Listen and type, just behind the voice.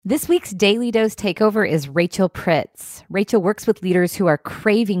This week's Daily Dose Takeover is Rachel Pritz. Rachel works with leaders who are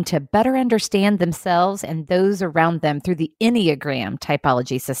craving to better understand themselves and those around them through the Enneagram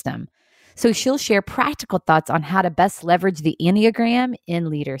typology system. So she'll share practical thoughts on how to best leverage the Enneagram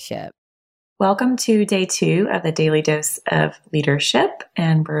in leadership. Welcome to day 2 of the Daily Dose of Leadership,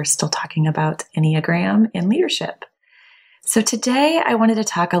 and we're still talking about Enneagram in leadership. So today I wanted to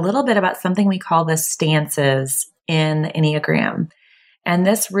talk a little bit about something we call the stances in the Enneagram. And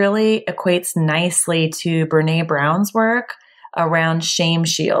this really equates nicely to Brené Brown's work around shame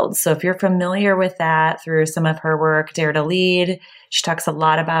shields. So if you're familiar with that through some of her work, Dare to Lead, she talks a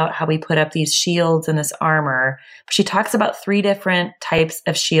lot about how we put up these shields and this armor. She talks about 3 different types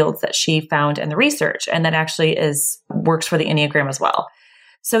of shields that she found in the research, and that actually works for the Enneagram as well.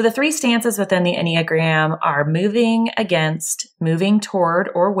 So the 3 stances within the Enneagram are moving against, moving toward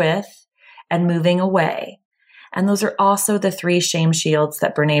or with, and moving away. And those are also the 3 shame shields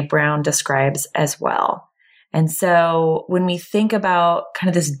that Brené Brown describes as well. And so when we think about kind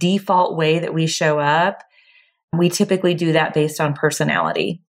of this default way that we show up, we typically do that based on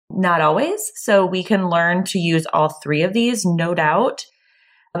personality. Not always. So we can learn to use all 3 of these, no doubt.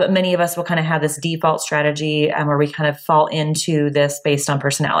 But many of us will kind of have this default strategy where we kind of fall into this based on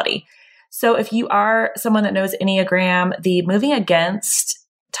personality. So if you are someone that knows Enneagram, the moving against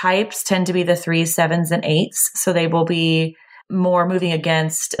types tend to be the 3s, 7s, and 8s. So they will be more moving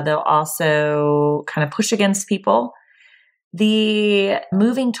against. They'll also kind of push against people. The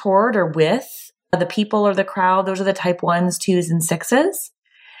moving toward or with the people or the crowd, those are the type 1s, 2s, and 6s.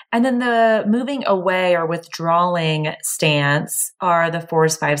 And then the moving away or withdrawing stance are the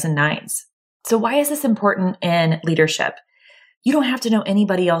 4s, 5s, and 9s. So why is this important in leadership? You don't have to know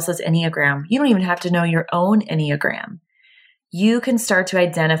anybody else's Enneagram. You don't even have to know your own Enneagram. You can start to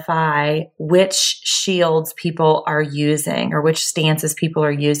identify which shields people are using or which stances people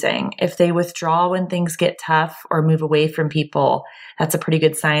are using. If they withdraw when things get tough or move away from people, that's a pretty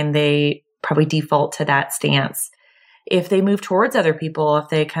good sign they probably default to that stance. If they move towards other people, if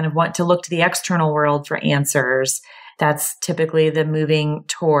they kind of want to look to the external world for answers, that's typically the moving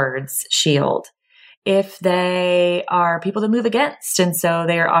towards shield. If they are people to move against, and so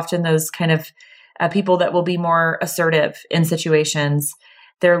they are often those kind of people that will be more assertive in situations,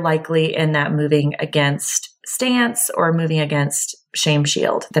 they're likely in that moving against stance or moving against shame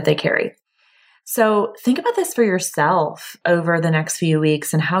shield that they carry. So think about this for yourself over the next few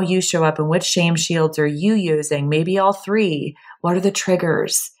weeks and how you show up and which shame shields are you using? Maybe all 3. What are the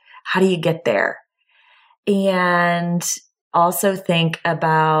triggers? How do you get there? And also think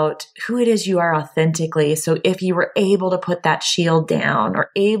about who it is you are authentically. So if you were able to put that shield down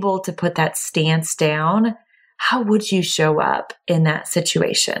or able to put that stance down, how would you show up in that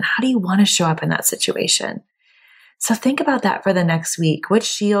situation? How do you want to show up in that situation? So think about that for the next week. Which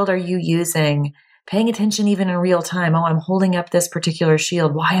shield are you using? Paying attention even in real time. Oh, I'm holding up this particular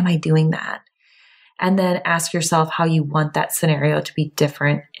shield. Why am I doing that? And then ask yourself how you want that scenario to be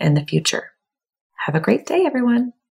different in the future. Have a great day, everyone.